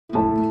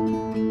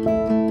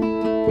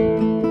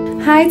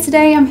Hi,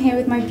 today I'm here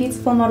with my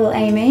beautiful model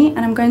Amy and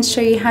I'm going to show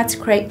you how to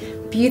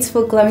create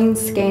beautiful glowing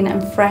skin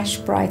and fresh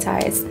bright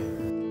eyes.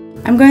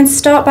 I'm going to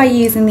start by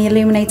using the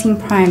illuminating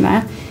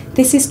primer.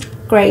 This is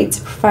great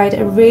to provide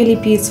a really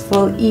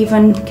beautiful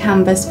even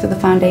canvas for the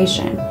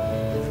foundation.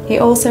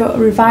 It also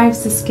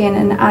revives the skin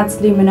and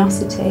adds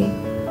luminosity.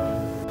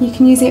 You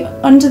can use it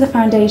under the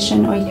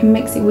foundation or you can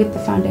mix it with the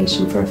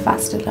foundation for a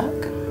faster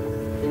look.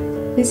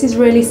 This is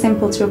really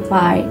simple to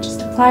apply. Just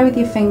apply with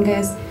your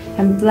fingers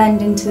and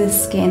blend into the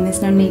skin.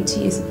 There's no need to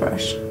use a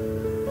brush.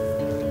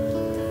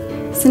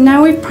 So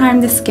now we've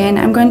primed the skin,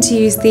 I'm going to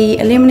use the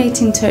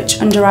Illuminating Touch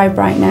Under Eye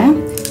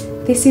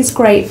Brightener. This is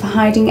great for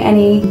hiding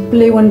any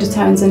blue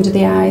undertones under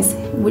the eyes,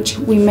 which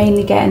we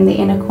mainly get in the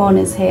inner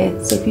corners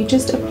here. So if you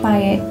just apply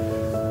it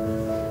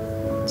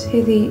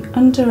to the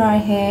under eye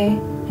here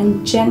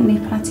and gently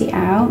pat it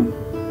out,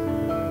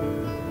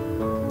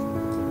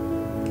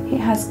 it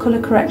has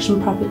colour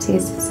correction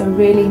properties, so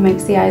really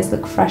makes the eyes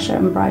look fresher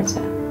and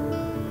brighter.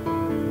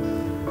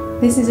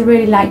 This is a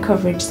really light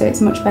coverage, so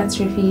it's much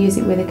better if you use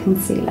it with a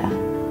concealer.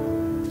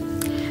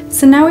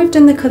 So now we've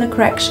done the colour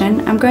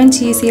correction, I'm going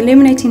to use the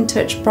Illuminating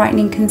Touch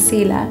Brightening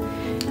Concealer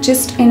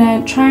just in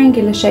a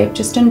triangular shape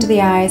just under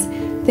the eyes.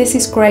 This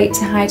is great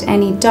to hide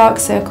any dark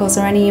circles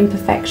or any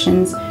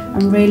imperfections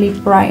and really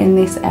brighten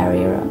this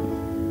area up.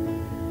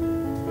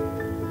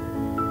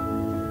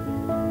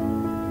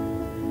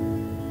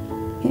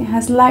 It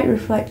has light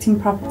reflecting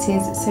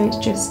properties, so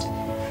it just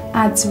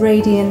adds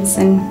radiance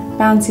and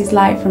bounces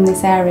light from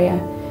this area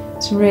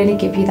to really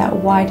give you that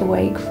wide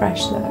awake,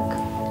 fresh look.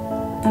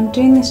 I'm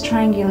doing this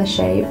triangular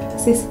shape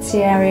because this is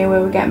the area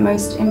where we get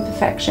most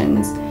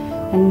imperfections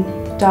and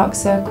the dark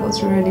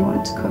circles we really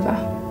want to cover.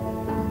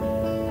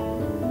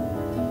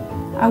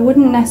 I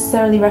wouldn't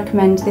necessarily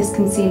recommend this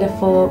concealer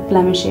for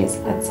blemishes.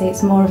 I'd say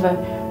it's more of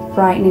a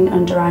brightening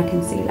under eye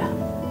concealer.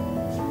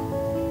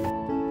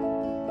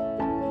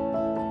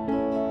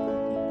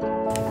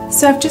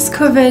 So I've just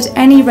covered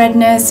any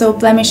redness or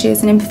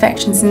blemishes and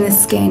imperfections in the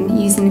skin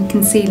using a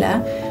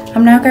concealer.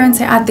 I'm now going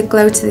to add the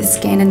glow to the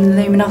skin and the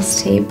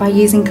luminosity by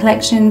using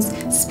Collection's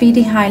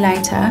Speedy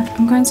Highlighter.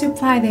 I'm going to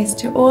apply this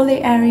to all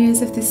the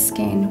areas of the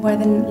skin where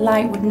the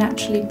light would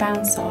naturally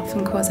bounce off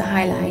and cause a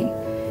highlight.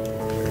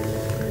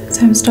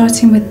 So I'm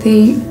starting with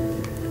the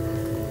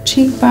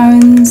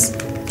cheekbones,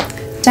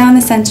 down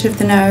the centre of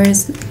the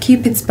nose,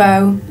 Cupid's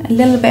bow, a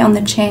little bit on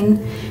the chin,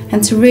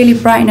 and to really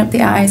brighten up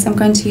the eyes I'm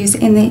going to use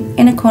it in the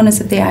inner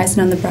corners of the eyes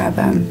and on the brow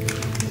bone.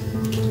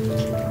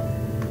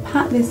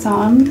 Pat this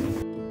on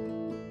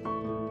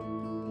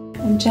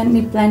and gently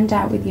blend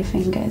out with your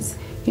fingers.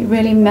 It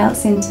really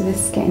melts into the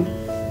skin.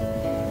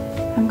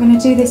 I'm going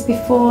to do this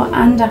before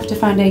and after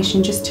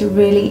foundation just to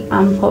really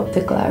amp up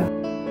the glow.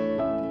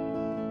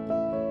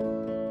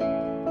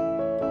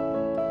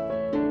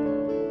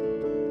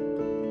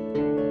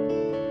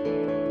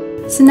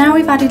 So now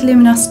we've added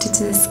luminosity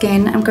to the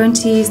skin, I'm going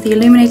to use the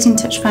Illuminating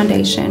Touch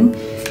Foundation.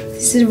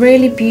 This is a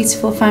really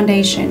beautiful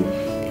foundation.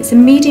 It's a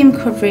medium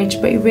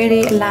coverage, but it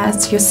really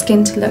allows your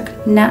skin to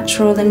look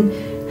natural and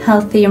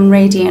healthy and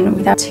radiant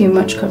without too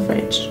much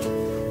coverage.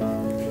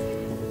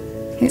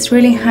 It's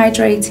really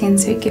hydrating,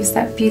 so it gives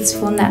that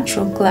beautiful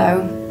natural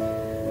glow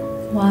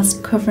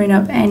whilst covering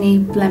up any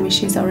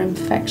blemishes or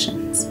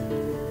imperfections.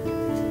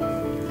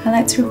 I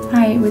like to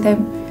apply it with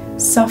a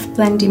soft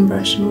blending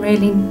brush and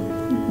really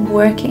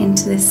work it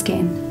into the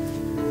skin.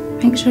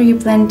 Make sure you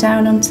blend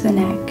down onto the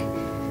neck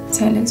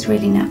so it looks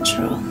really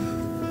natural.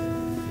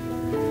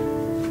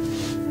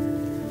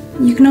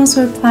 You can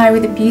also apply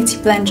with a beauty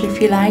blender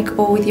if you like,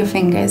 or with your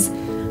fingers.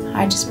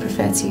 I just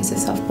prefer to use a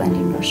soft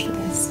blending brush for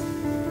this.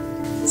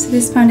 So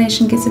this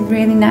foundation gives a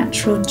really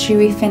natural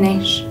dewy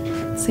finish,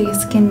 so your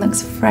skin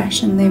looks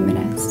fresh and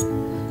luminous.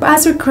 But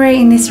as we're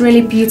creating this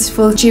really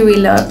beautiful dewy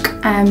look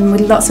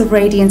with lots of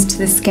radiance to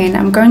the skin,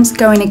 I'm going to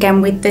go in again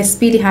with the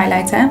Speedy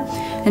Highlighter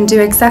and do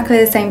exactly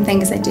the same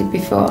thing as I did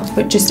before,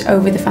 but just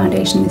over the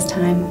foundation this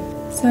time.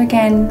 So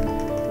again,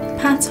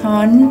 pat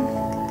on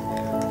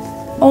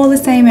all the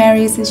same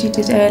areas as you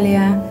did earlier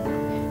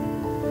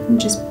and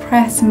just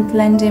press and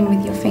blend in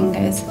with your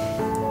fingers.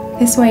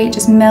 This way it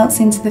just melts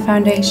into the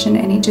foundation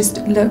and it just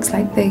looks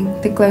like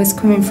the glow is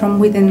coming from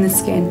within the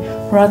skin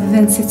rather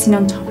than sitting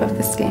on top of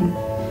the skin.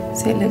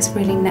 So it looks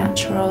really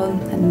natural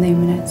and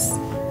luminous.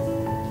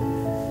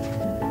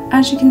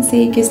 As you can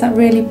see, it gives that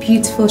really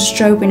beautiful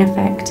strobing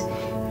effect.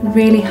 It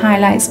really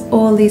highlights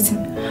all these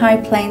high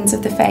planes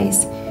of the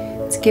face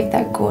to give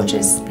that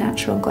gorgeous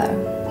natural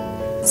glow.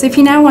 So if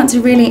you now want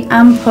to really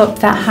amp up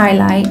that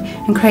highlight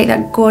and create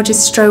that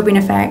gorgeous strobing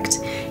effect,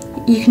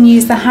 you can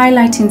use the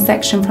highlighting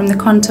section from the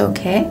contour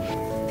kit.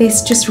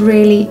 This just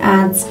really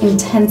adds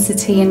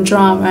intensity and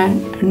drama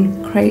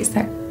and creates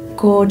that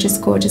gorgeous,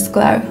 gorgeous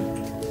glow.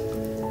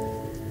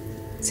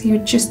 So you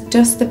just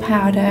dust the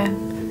powder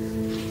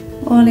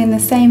all in the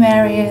same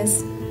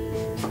areas,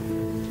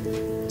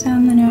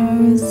 down the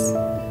nose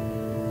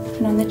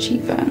and on the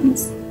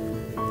cheekbones.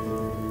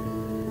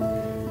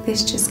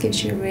 This just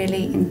gives you a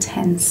really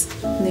intense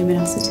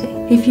luminosity.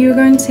 If you were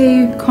going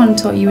to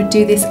contour, you would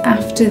do this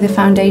after the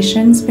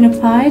foundation's been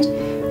applied,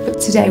 but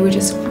today we're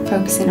just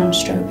focusing on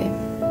strobing.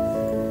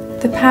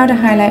 The powder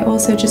highlight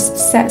also just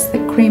sets the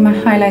creamer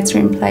highlighter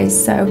in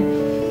place, so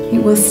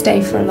it will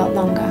stay for a lot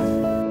longer.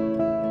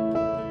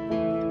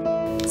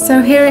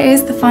 So here it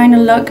is, the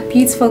final look,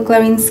 beautiful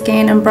glowing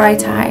skin and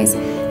bright eyes.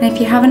 And if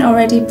you haven't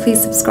already,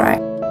 please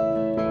subscribe.